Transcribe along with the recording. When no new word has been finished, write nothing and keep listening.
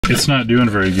It's not doing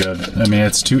very good. I mean,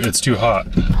 it's too hot.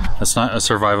 That's not a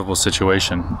survivable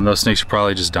situation. And those snakes are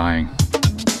probably just dying.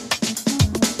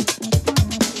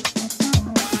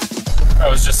 I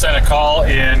was just sent a call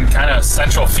in kind of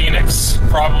central Phoenix,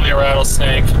 probably a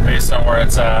rattlesnake based on where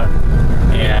it's at.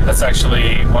 And that's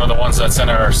actually one of the ones that's in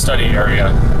our study area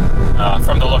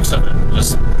from the looks of it,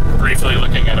 just briefly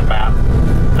looking at a map,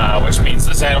 which means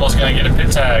this animal's gonna get a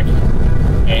pit tag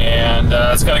and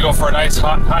it's gonna go for a nice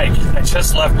hot hike. I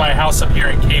just left my house up here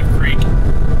in Cave Creek.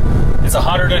 It's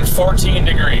 114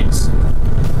 degrees.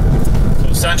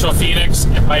 So central Phoenix,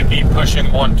 it might be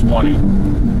pushing 120.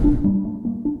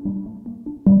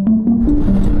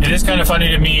 It is kind of funny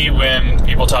to me when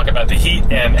people talk about the heat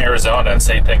in Arizona and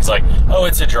say things like, oh,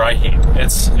 it's a dry heat.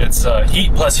 It's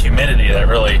heat plus humidity that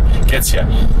really gets you.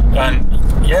 And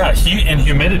yeah, heat and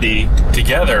humidity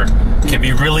together can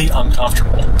be really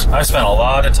uncomfortable. I've spent a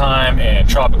lot of time in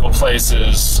tropical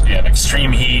places in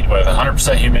extreme heat with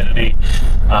 100% humidity.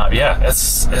 Yeah,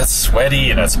 it's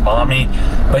sweaty and it's balmy,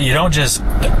 but you don't just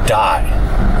die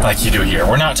like you do here.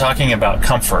 We're not talking about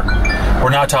comfort. We're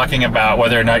not talking about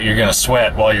whether or not you're going to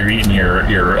sweat while you're eating your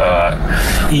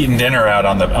eating dinner out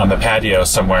on the patio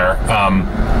somewhere.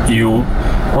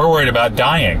 We're worried about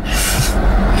dying.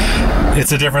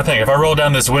 It's a different thing. If I roll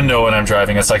down this window when I'm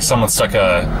driving, it's like someone stuck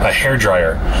a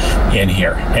hairdryer in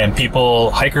here. And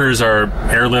hikers are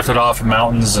airlifted off of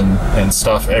mountains and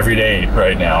stuff every day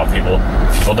right now.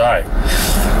 People die.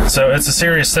 So it's a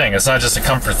serious thing. It's not just a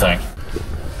comfort thing.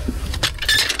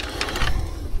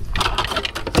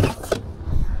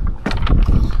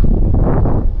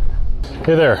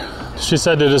 Hey there. She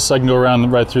said to I can go around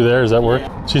right through there. Does that work?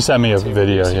 She sent me a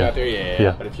video. Yeah. Out there?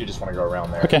 Yeah. But if you just want to go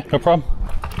around there. Okay, no problem.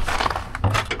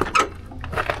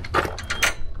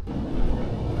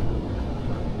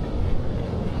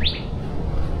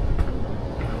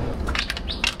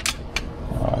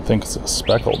 I think it's a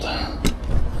speckled.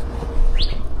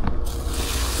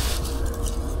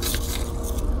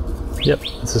 Yep,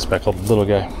 it's a speckled little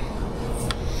guy.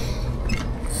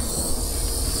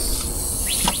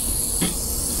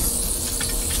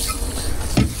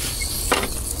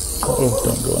 Oh,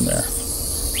 don't go in there.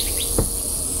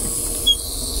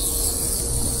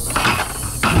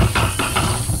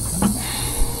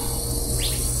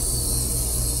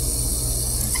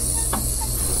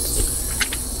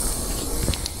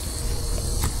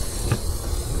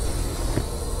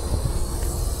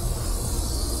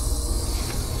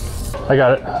 I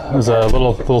got it. It was a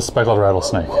little speckled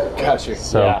rattlesnake. Gotcha.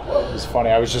 So, yeah, it was funny.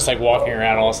 I was just like walking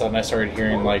around, all of a sudden I started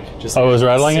hearing like just it was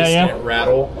rattling at you?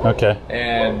 Rattle. Okay.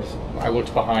 And I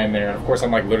looked behind there, and of course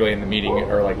I'm like literally in the meeting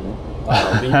or like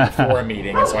leaving for a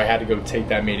meeting, and so I had to go take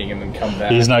that meeting and then come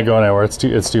back. He's not going anywhere. It's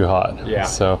too hot. Yeah.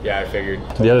 So yeah, I figured.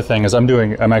 The other thing is I'm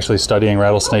actually studying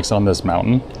rattlesnakes on this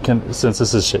mountain. Since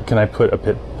this is shit, can I put a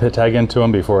pit tag into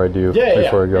them before I go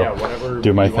whatever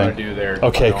do my you thing? Want to do there.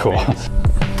 Okay, cool.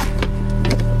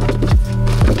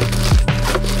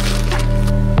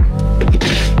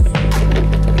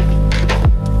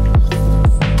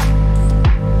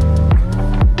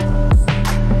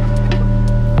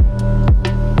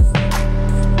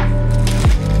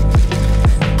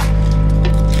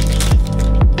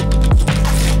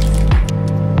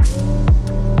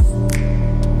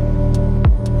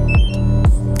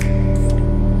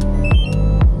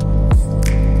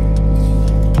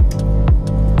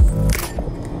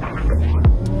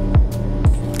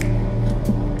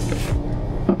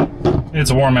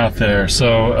 It's warm out there,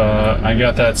 so I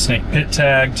got that snake pit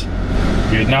tagged.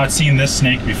 You had not seen this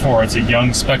snake before. It's a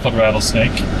young speckled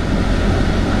rattlesnake. You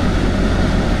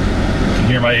can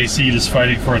hear my AC just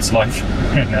fighting for its life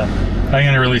right now. I'm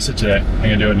gonna release it today. I'm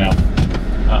gonna do it now.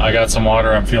 I got some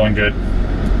water, I'm feeling good.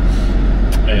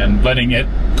 And letting it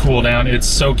cool down. It's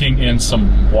soaking in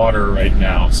some water right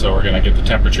now, so we're gonna get the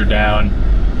temperature down,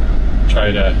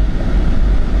 try to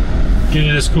get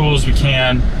it as cool as we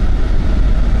can,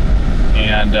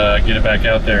 and get it back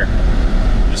out there.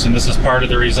 And this is part of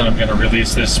the reason I'm going to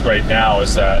release this right now,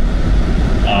 is that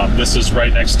this is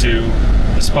right next to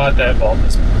the spot that, well,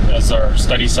 that's our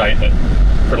study site that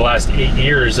for the last 8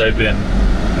 years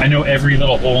I know every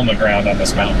little hole in the ground on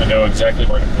this mountain. I know exactly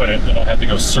where to put it. I don't have to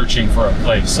go searching for a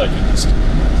place. I can just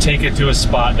take it to a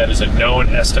spot that is a known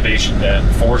estivation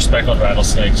den for speckled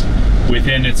rattlesnakes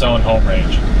within its own home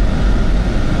range.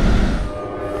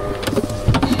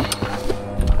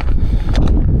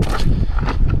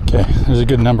 Okay, there's a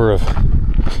good number of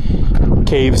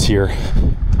caves here.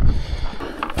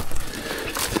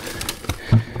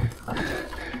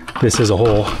 This is a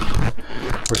hole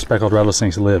where speckled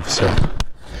rattlesnakes live, so.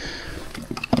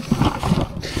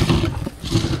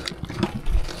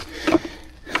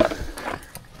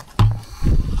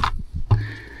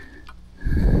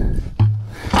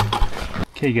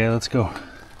 Okay, guy, let's go.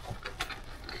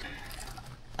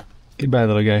 Goodbye,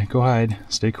 little guy. Go hide.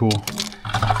 Stay cool. And,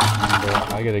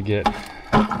 I gotta get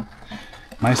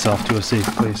myself to a safe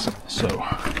place. So,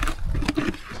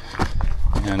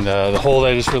 and the hole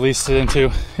that I just released it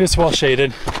into, it's well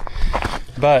shaded,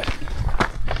 but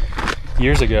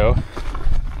years ago,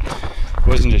 it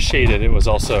wasn't just shaded, it was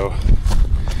also,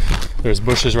 there's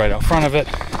bushes right out front of it.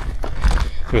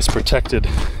 It was protected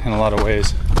in a lot of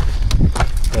ways,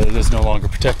 but it is no longer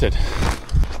protected.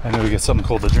 I know we get something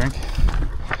cold to drink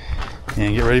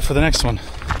and get ready for the next one.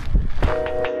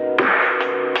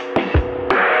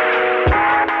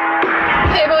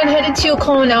 Hey everyone, headed to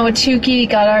Oklahoma-Nawatuki.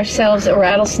 Got ourselves a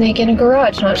rattlesnake in a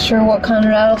garage. Not sure what kind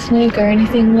of rattlesnake or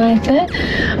anything like that,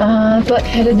 but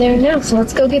headed there now. So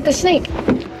let's go get the snake.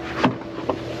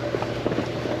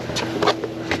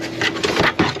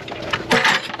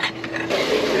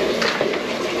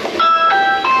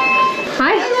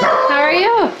 Hi, how are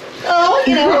you? Oh,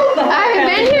 you know. I haven't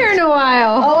been here in a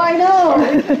while. Oh, I know.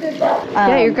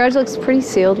 Yeah, your garage looks pretty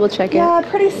sealed. We'll check it. Yeah,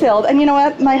 pretty sealed. And you know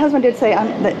what? My husband did say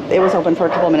that it was open for a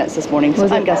couple of minutes this morning, so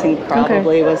I'm guessing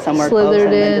probably was somewhere close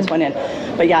and then just went in.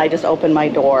 But yeah, I just opened my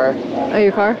door. Oh,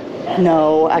 your car?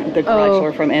 No, the garage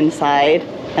door from inside,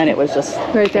 and it was just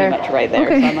right there. pretty much right there.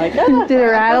 Okay. So I'm like, ah, did it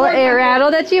rattle? It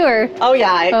rattled at you, or? Oh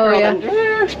yeah, it curled yeah.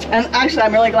 And actually,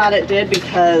 I'm really glad it did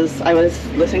because I was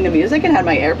listening to music and had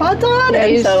my AirPods on, Yeah,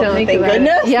 and you just so don't think thank about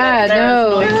goodness. it. Yeah,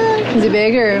 no. Is it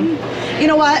big or? You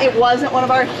know what? It wasn't one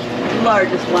of our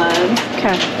largest ones.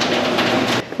 Okay.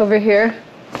 Over here.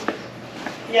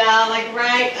 Yeah, like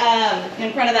right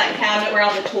in front of that cabinet where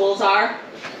all the tools are.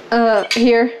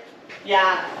 Here.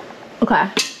 Yeah. Okay.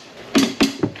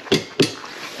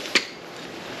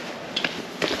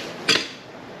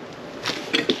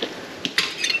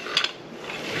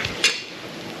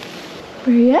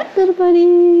 Where you at, little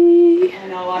buddy? I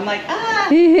know, I'm like,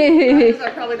 these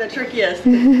are probably the trickiest.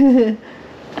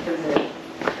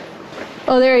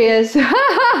 Oh, there he is. You see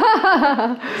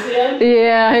him?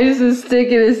 Yeah, he's just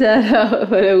sticking his head out.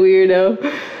 What a weirdo.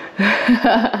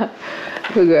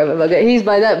 We'll grab him. Okay, he's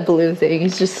by that blue thing.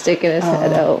 He's just sticking his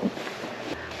head out.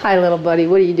 Hi, little buddy.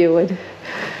 What are you doing?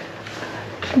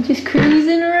 I'm just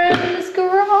cruising around this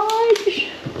garage.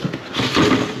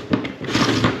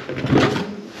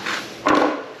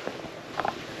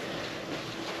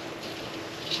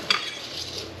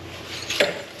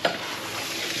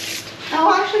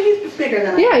 Oh, actually, he's bigger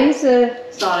than I Yeah, he's a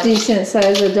thought. decent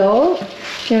sized adult.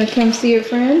 You want to come see your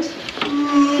friend?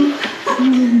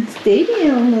 Stay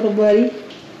down, little buddy.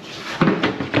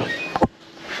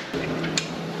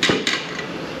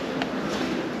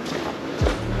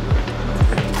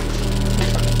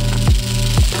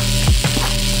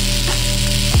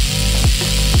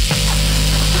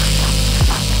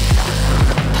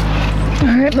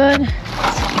 Alright, bud.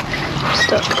 I'm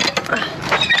stuck.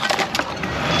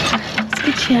 Let's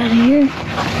get you out of here.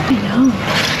 I know.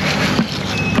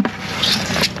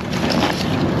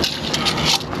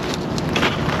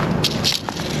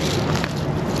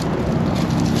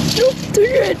 Nope,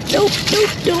 they're good. Nope,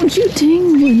 don't you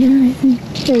tingle or anything.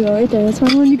 There you go, right there. That's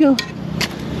where I wanted to go.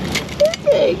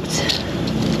 Perfect.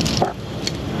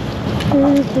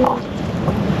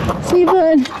 See you,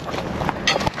 bud.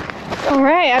 All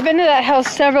right, I've been to that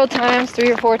house several times,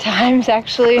 3 or 4 times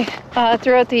actually,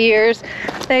 throughout the years.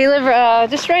 They live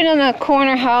just right on the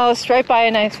corner house, right by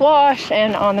a nice wash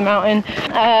and on the mountain.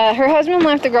 Her husband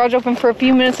left the garage open for a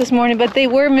few minutes this morning, but they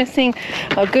were missing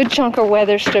a good chunk of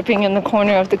weather stripping in the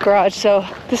corner of the garage, so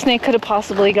the snake could have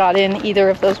possibly got in either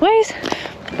of those ways.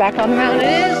 Back on the mountain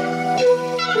it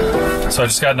is. So I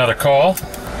just got another call,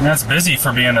 and that's busy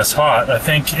for being this hot. I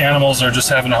think animals are just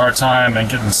having a hard time and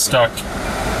getting stuck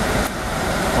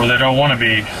where they don't want to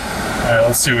be.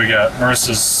 Let's see what we got.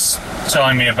 Marissa's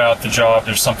telling me about the job.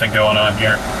 There's something going on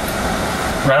here.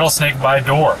 Rattlesnake by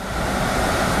door.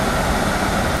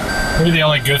 Maybe the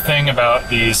only good thing about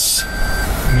these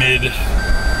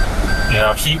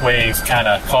heat wave kind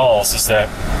of calls is that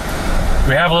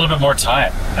we have a little bit more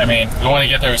time. I mean, we want to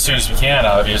get there as soon as we can,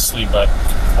 obviously, but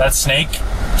that snake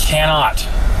cannot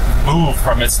move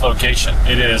from its location.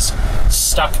 It is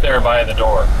stuck there by the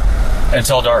door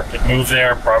until dark. It moved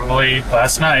there probably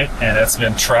last night, and it's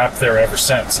been trapped there ever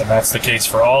since. And that's the case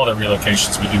for all the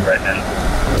relocations we do right now.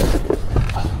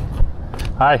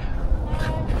 Hi.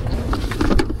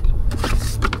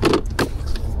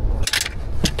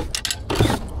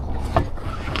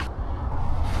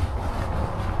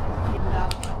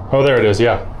 Oh, there it is,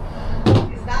 yeah.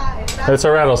 It's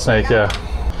a rattlesnake, yeah.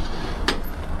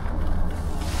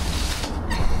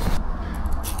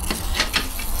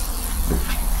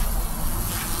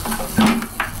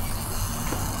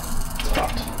 It's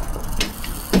hot.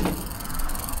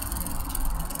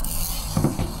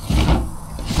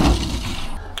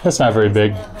 That's not very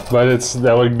big, but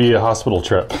that would be a hospital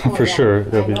trip for sure.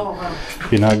 It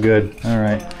would be not good. All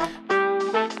right.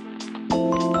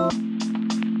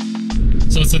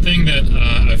 So it's a thing that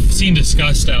I've seen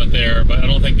discussed out there, but I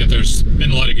don't think that there's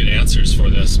been a lot of good answers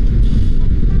for this.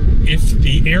 If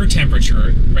the air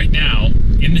temperature right now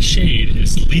in the shade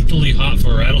is lethally hot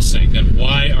for a rattlesnake, then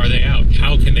why are they out?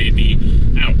 How can they be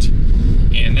out?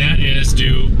 And that is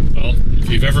due, well, if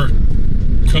you've ever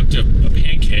cooked a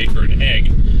pancake or an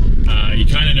egg, you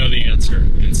kind of know the answer.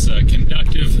 It's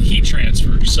conductive heat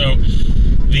transfer. So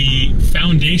the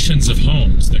foundations of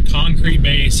homes, the concrete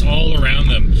base all around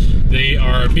them, they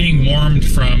are being warmed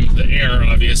from the air,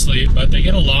 obviously, but they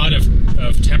get a lot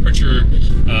of temperature,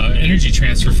 energy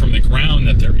transfer from the ground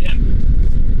that they're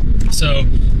in. So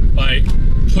by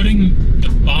putting the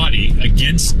body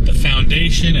against the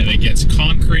foundation and against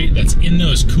concrete that's in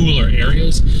those cooler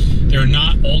areas, they're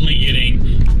not only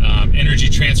getting energy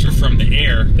transfer from the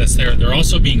air that's there, they're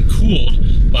also being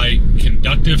cooled by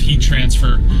conductive heat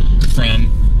transfer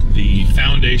from the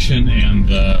foundation and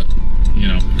the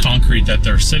concrete that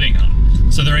they're sitting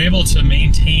on. So they're able to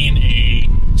maintain a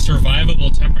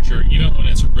survivable temperature even when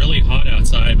it's really hot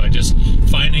outside by just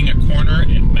finding a corner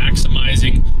and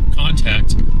maximizing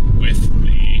contact with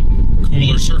the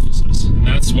cooler surfaces. And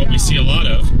that's what we see a lot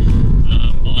of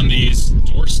on these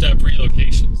doorstep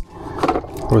relocations.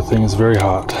 Poor thing is very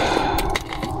hot.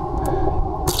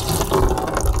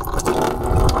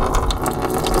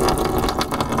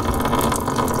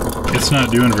 It's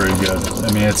not doing very good.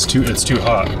 I mean, it's too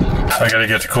hot. I gotta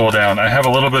get to cool down. I have a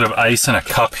little bit of ice in a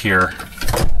cup here.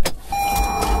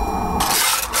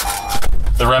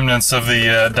 The remnants of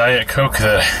the Diet Coke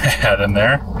that I had in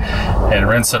there, and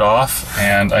rinse it off.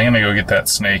 And I'm gonna go get that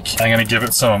snake. I'm gonna give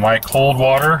it some of my cold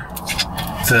water,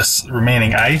 this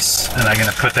remaining ice, and I'm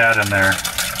gonna put that in there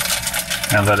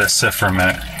and let it sit for a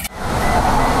minute.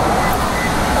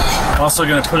 I'm also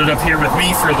gonna put it up here with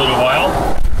me for a little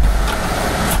while.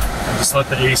 Just let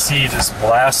the AC just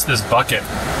blast this bucket.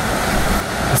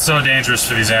 It's so dangerous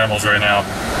for these animals right now.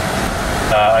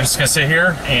 I'm just gonna sit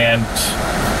here and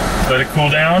let it cool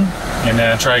down and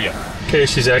then try again. Okay,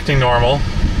 she's acting normal.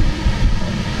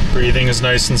 Breathing is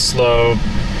nice and slow.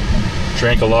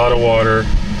 Drank a lot of water.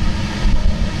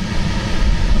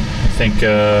 I think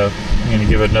I'm gonna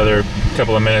give it another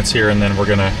couple of minutes here and then we're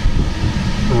gonna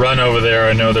run over there.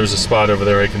 I know there's a spot over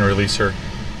there I can release her.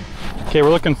 Okay, we're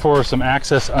looking for some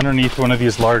access underneath one of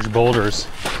these large boulders,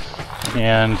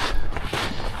 and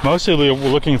mostly we're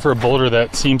looking for a boulder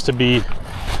that seems to be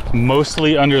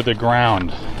mostly under the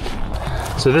ground.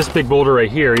 So this big boulder right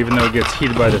here, even though it gets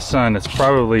heated by the sun, it's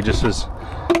probably just as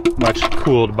much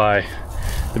cooled by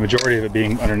the majority of it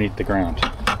being underneath the ground.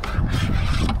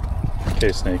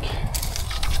 Okay, snake.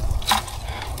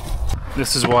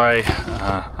 This is why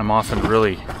I'm often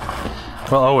really,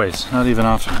 well, always, not even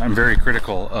often, I'm very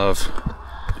critical of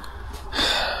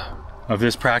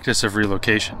this practice of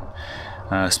relocation,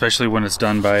 especially when it's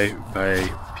done by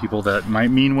people that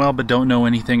might mean well but don't know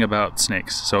anything about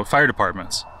snakes. So fire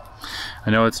departments. I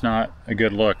know it's not a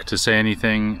good look to say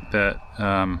anything that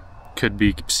could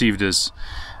be perceived as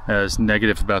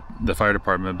negative about the fire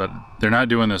department, but they're not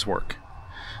doing this work.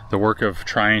 The work of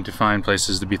trying to find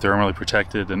places to be thermally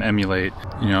protected and emulate,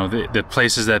 the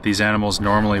places that these animals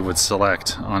normally would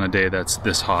select on a day that's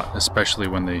this hot, especially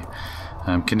when the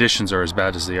conditions are as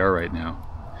bad as they are right now.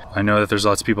 I know that there's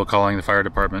lots of people calling the fire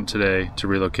department today to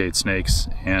relocate snakes,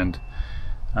 and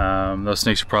those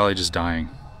snakes are probably just dying,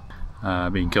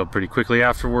 being killed pretty quickly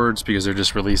afterwards because they're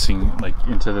just releasing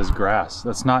into this grass.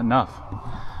 That's not enough.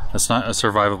 That's not a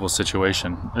survivable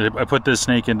situation. I put this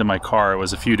snake into my car. It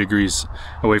was a few degrees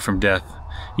away from death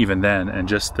even then, and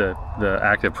just the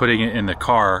act of putting it in the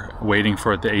car, waiting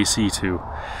for the AC to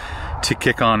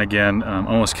kick on again,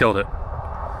 almost killed it.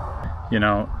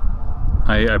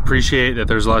 I appreciate that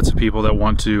there's lots of people that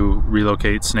want to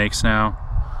relocate snakes now,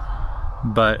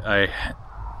 but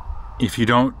if you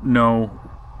don't know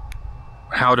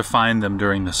how to find them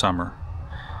during the summer,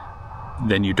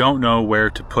 then you don't know where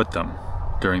to put them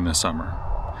during the summer.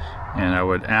 And I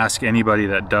would ask anybody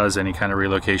that does any kind of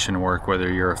relocation work,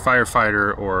 whether you're a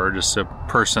firefighter or just a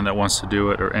person that wants to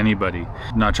do it, or anybody,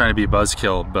 I'm not trying to be a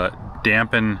buzzkill, but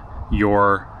dampen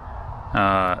your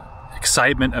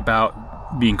excitement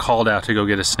about being called out to go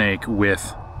get a snake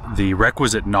with the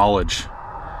requisite knowledge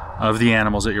of the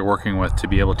animals that you're working with to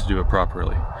be able to do it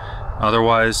properly.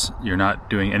 Otherwise, you're not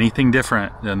doing anything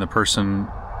different than the person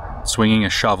swinging a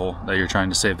shovel that you're trying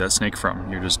to save that snake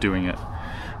from. You're just doing it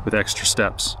with extra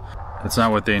steps. That's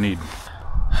not what they need.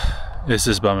 This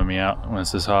is bumming me out when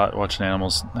it's this hot, watching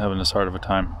animals having this hard of a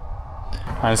time.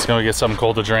 I'm just gonna get something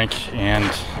cold to drink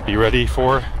and be ready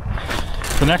for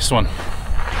the next one.